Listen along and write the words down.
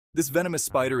This venomous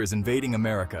spider is invading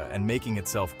America and making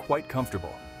itself quite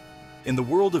comfortable. In the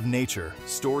world of nature,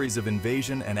 stories of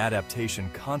invasion and adaptation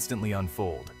constantly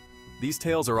unfold. These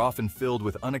tales are often filled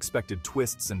with unexpected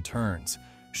twists and turns,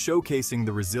 showcasing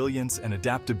the resilience and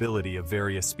adaptability of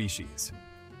various species.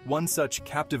 One such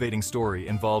captivating story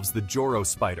involves the Joro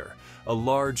spider, a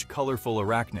large, colorful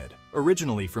arachnid,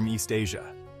 originally from East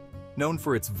Asia. Known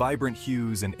for its vibrant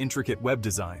hues and intricate web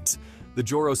designs, the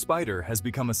Joro spider has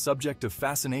become a subject of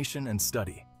fascination and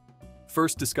study.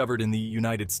 First discovered in the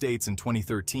United States in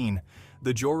 2013,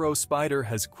 the Joro spider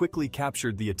has quickly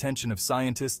captured the attention of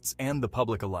scientists and the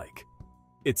public alike.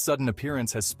 Its sudden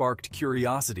appearance has sparked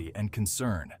curiosity and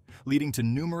concern, leading to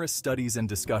numerous studies and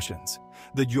discussions.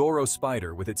 The Joro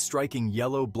spider, with its striking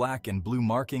yellow, black, and blue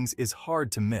markings, is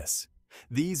hard to miss.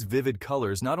 These vivid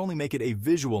colors not only make it a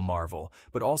visual marvel,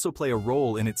 but also play a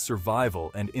role in its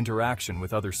survival and interaction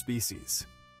with other species.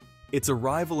 Its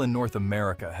arrival in North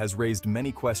America has raised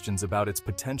many questions about its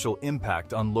potential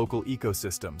impact on local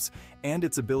ecosystems and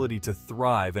its ability to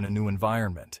thrive in a new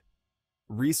environment.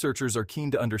 Researchers are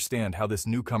keen to understand how this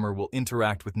newcomer will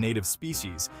interact with native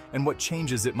species and what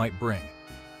changes it might bring.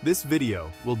 This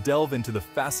video will delve into the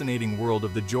fascinating world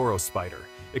of the Joro spider,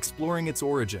 exploring its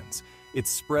origins, its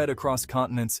spread across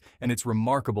continents, and its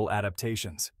remarkable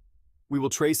adaptations. We will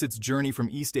trace its journey from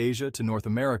East Asia to North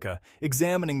America,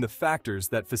 examining the factors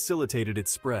that facilitated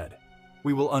its spread.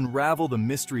 We will unravel the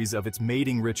mysteries of its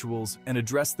mating rituals and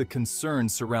address the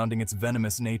concerns surrounding its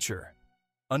venomous nature.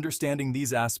 Understanding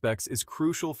these aspects is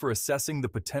crucial for assessing the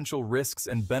potential risks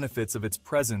and benefits of its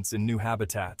presence in new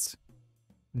habitats.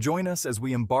 Join us as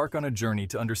we embark on a journey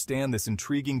to understand this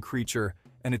intriguing creature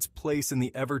and its place in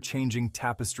the ever-changing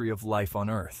tapestry of life on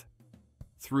Earth.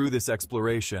 Through this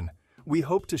exploration, we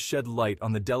hope to shed light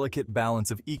on the delicate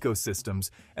balance of ecosystems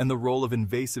and the role of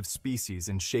invasive species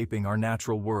in shaping our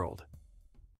natural world.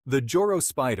 The Joro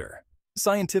spider,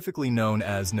 scientifically known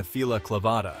as Nephila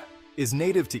clavata, is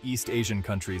native to East Asian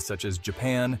countries such as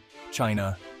Japan,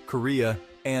 China, Korea,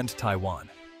 and Taiwan.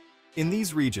 In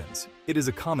these regions, it is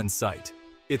a common sight.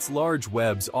 Its large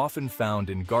webs often found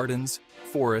in gardens,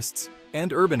 forests,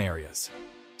 and urban areas.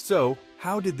 So,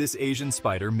 how did this Asian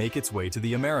spider make its way to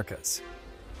the Americas?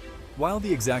 While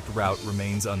the exact route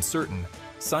remains uncertain,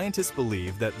 scientists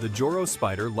believe that the Joro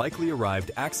spider likely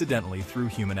arrived accidentally through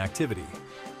human activity.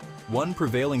 One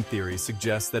prevailing theory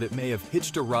suggests that it may have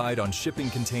hitched a ride on shipping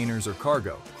containers or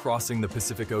cargo, crossing the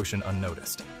Pacific Ocean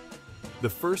unnoticed. The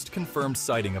first confirmed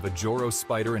sighting of a Joro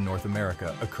spider in North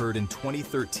America occurred in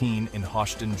 2013 in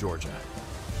Houston, Georgia.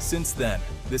 Since then,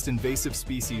 this invasive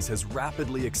species has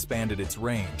rapidly expanded its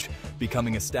range,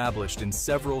 becoming established in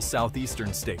several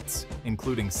southeastern states,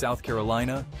 including South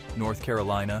Carolina, North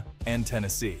Carolina, and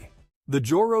Tennessee. The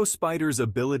Joro spider's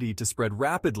ability to spread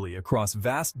rapidly across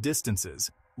vast distances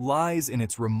lies in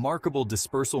its remarkable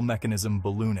dispersal mechanism,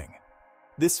 ballooning.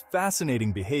 This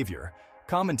fascinating behavior,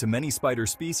 common to many spider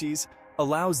species,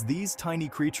 allows these tiny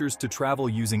creatures to travel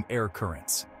using air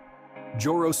currents.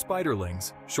 Joro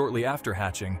spiderlings, shortly after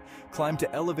hatching, climb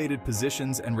to elevated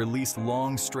positions and release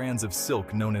long strands of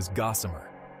silk known as gossamer.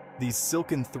 These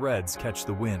silken threads catch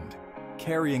the wind,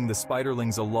 carrying the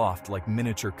spiderlings aloft like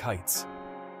miniature kites.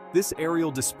 This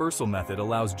aerial dispersal method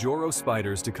allows Joro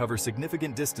spiders to cover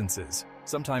significant distances,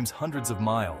 sometimes hundreds of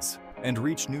miles, and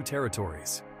reach new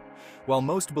territories. While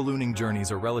most ballooning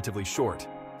journeys are relatively short,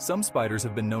 some spiders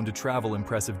have been known to travel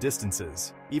impressive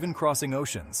distances, even crossing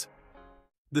oceans.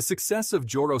 The success of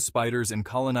Joro spiders in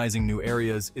colonizing new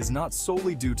areas is not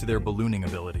solely due to their ballooning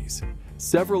abilities.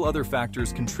 Several other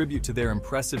factors contribute to their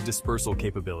impressive dispersal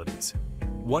capabilities.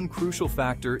 One crucial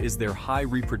factor is their high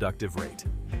reproductive rate.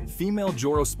 Female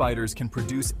Joro spiders can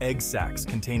produce egg sacs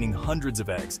containing hundreds of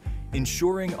eggs,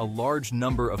 ensuring a large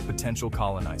number of potential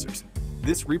colonizers.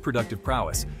 This reproductive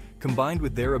prowess, combined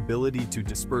with their ability to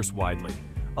disperse widely,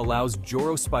 allows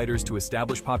Joro spiders to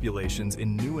establish populations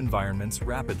in new environments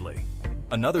rapidly.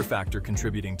 Another factor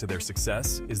contributing to their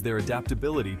success is their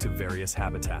adaptability to various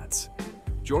habitats.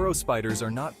 Joro spiders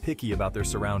are not picky about their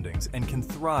surroundings and can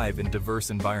thrive in diverse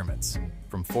environments,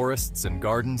 from forests and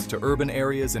gardens to urban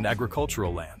areas and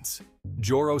agricultural lands.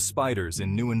 Joro spiders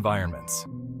in new environments.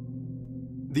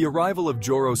 The arrival of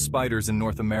Joro spiders in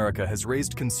North America has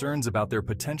raised concerns about their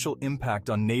potential impact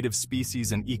on native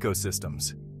species and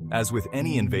ecosystems. As with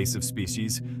any invasive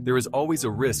species, there is always a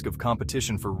risk of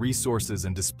competition for resources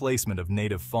and displacement of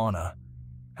native fauna.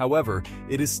 However,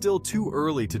 it is still too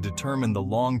early to determine the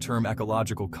long-term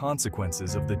ecological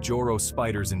consequences of the Joro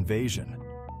spider's invasion.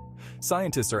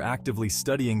 Scientists are actively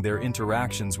studying their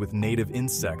interactions with native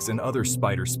insects and other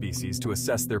spider species to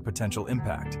assess their potential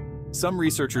impact. Some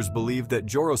researchers believe that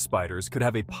Joro spiders could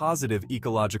have a positive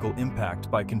ecological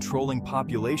impact by controlling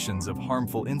populations of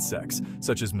harmful insects,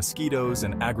 such as mosquitoes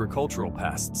and agricultural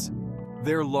pests.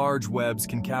 Their large webs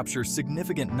can capture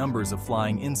significant numbers of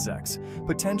flying insects,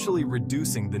 potentially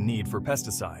reducing the need for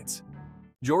pesticides.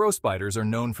 Joro spiders are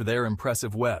known for their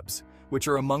impressive webs, which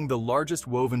are among the largest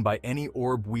woven by any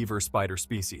orb weaver spider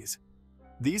species.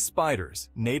 These spiders,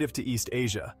 native to East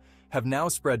Asia, have now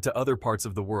spread to other parts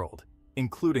of the world,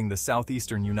 including the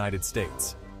southeastern United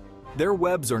States. Their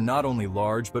webs are not only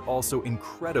large but also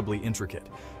incredibly intricate,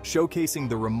 showcasing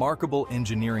the remarkable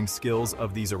engineering skills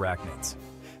of these arachnids.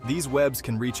 These webs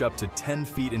can reach up to 10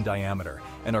 feet in diameter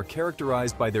and are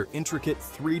characterized by their intricate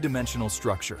three-dimensional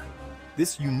structure.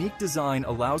 This unique design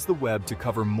allows the web to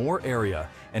cover more area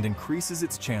and increases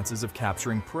its chances of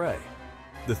capturing prey.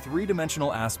 The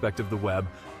three-dimensional aspect of the web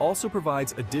also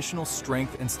provides additional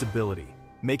strength and stability,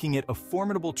 making it a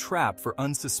formidable trap for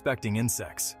unsuspecting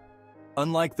insects.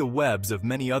 Unlike the webs of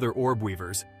many other orb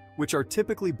weavers, which are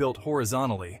typically built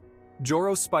horizontally,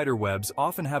 Joro spider webs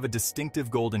often have a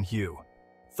distinctive golden hue,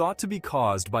 thought to be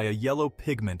caused by a yellow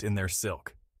pigment in their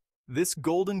silk. This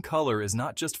golden color is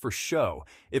not just for show,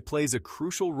 it plays a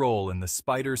crucial role in the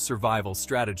spider's survival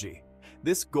strategy.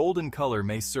 This golden color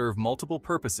may serve multiple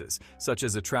purposes, such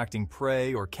as attracting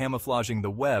prey or camouflaging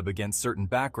the web against certain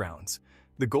backgrounds.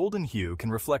 The golden hue can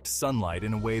reflect sunlight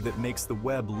in a way that makes the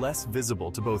web less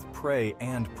visible to both prey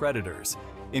and predators,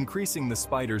 increasing the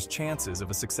spider's chances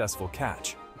of a successful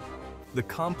catch. The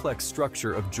complex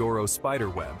structure of Joro spider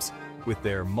webs, with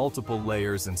their multiple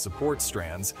layers and support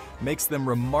strands, makes them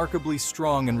remarkably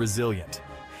strong and resilient.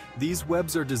 These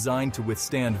webs are designed to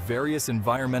withstand various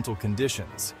environmental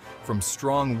conditions, from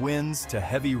strong winds to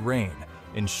heavy rain,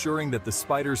 ensuring that the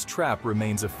spider's trap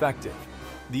remains effective.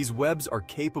 These webs are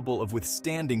capable of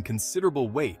withstanding considerable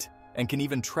weight and can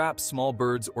even trap small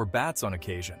birds or bats on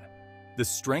occasion. The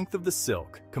strength of the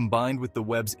silk, combined with the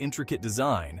web's intricate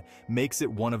design, makes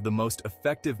it one of the most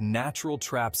effective natural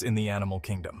traps in the animal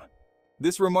kingdom.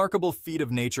 This remarkable feat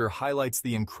of nature highlights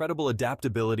the incredible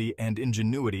adaptability and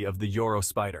ingenuity of the Joro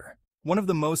spider. One of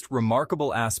the most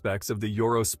remarkable aspects of the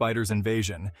Joro spider's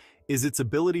invasion is its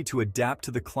ability to adapt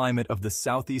to the climate of the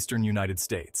southeastern United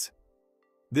States.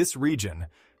 This region,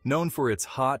 known for its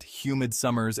hot, humid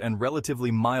summers and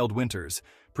relatively mild winters,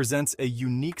 presents a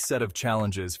unique set of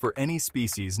challenges for any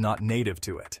species not native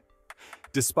to it.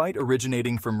 Despite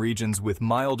originating from regions with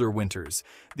milder winters,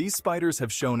 these spiders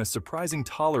have shown a surprising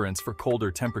tolerance for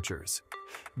colder temperatures.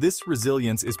 This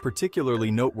resilience is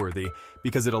particularly noteworthy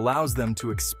because it allows them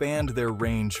to expand their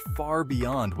range far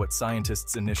beyond what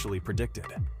scientists initially predicted.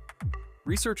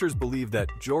 Researchers believe that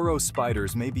Joro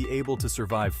spiders may be able to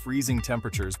survive freezing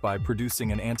temperatures by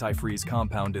producing an antifreeze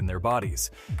compound in their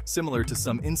bodies, similar to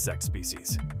some insect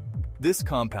species. This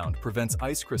compound prevents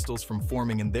ice crystals from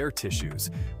forming in their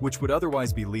tissues, which would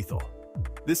otherwise be lethal.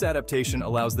 This adaptation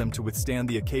allows them to withstand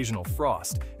the occasional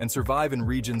frost and survive in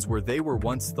regions where they were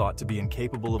once thought to be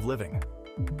incapable of living.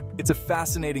 It's a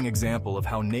fascinating example of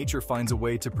how nature finds a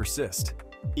way to persist,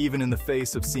 even in the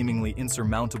face of seemingly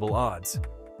insurmountable odds.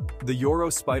 The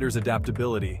Joro spider's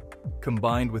adaptability,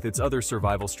 combined with its other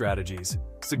survival strategies,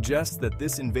 suggests that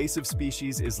this invasive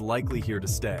species is likely here to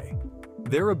stay.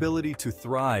 Their ability to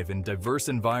thrive in diverse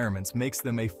environments makes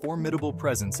them a formidable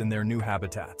presence in their new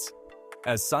habitats.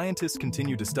 As scientists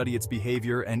continue to study its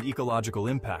behavior and ecological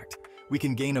impact, we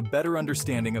can gain a better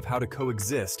understanding of how to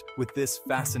coexist with this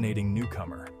fascinating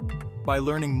newcomer. By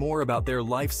learning more about their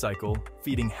life cycle,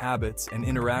 feeding habits, and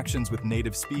interactions with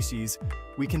native species,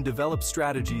 we can develop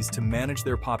strategies to manage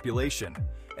their population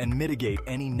and mitigate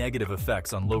any negative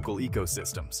effects on local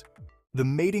ecosystems. The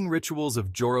mating rituals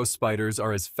of Joro spiders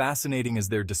are as fascinating as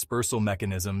their dispersal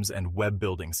mechanisms and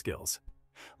web-building skills.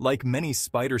 Like many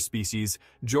spider species,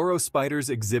 Joro spiders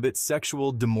exhibit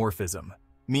sexual dimorphism,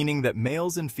 meaning that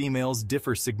males and females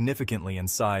differ significantly in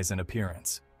size and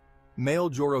appearance. Male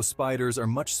Joro spiders are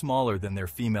much smaller than their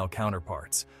female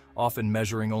counterparts, often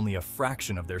measuring only a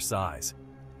fraction of their size.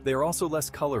 They are also less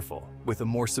colorful, with a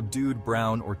more subdued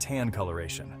brown or tan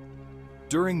coloration.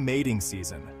 During mating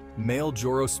season, male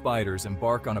Joro spiders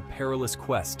embark on a perilous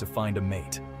quest to find a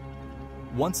mate.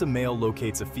 Once a male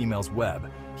locates a female's web,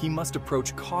 he must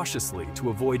approach cautiously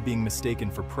to avoid being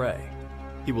mistaken for prey.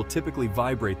 He will typically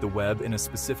vibrate the web in a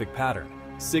specific pattern,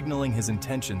 signaling his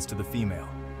intentions to the female.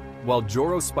 While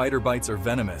Joro spider bites are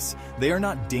venomous, they are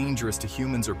not dangerous to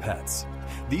humans or pets.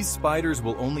 These spiders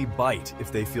will only bite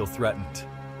if they feel threatened.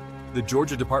 The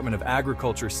Georgia Department of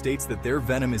Agriculture states that their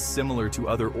venom is similar to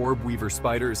other orb weaver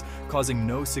spiders, causing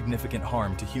no significant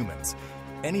harm to humans.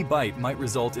 Any bite might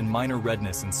result in minor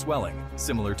redness and swelling,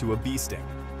 similar to a bee sting.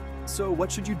 So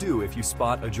what should you do if you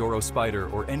spot a Joro spider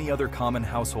or any other common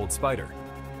household spider?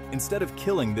 Instead of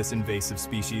killing this invasive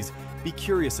species, be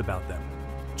curious about them.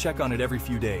 Check on it every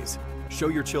few days. Show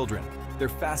your children. They're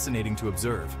fascinating to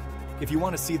observe. If you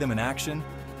want to see them in action,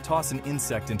 toss an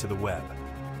insect into the web.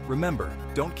 Remember,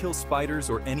 don't kill spiders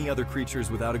or any other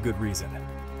creatures without a good reason.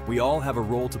 We all have a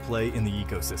role to play in the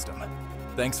ecosystem.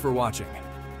 Thanks for watching.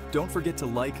 Don't forget to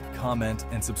like, comment,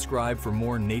 and subscribe for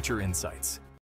more nature insights.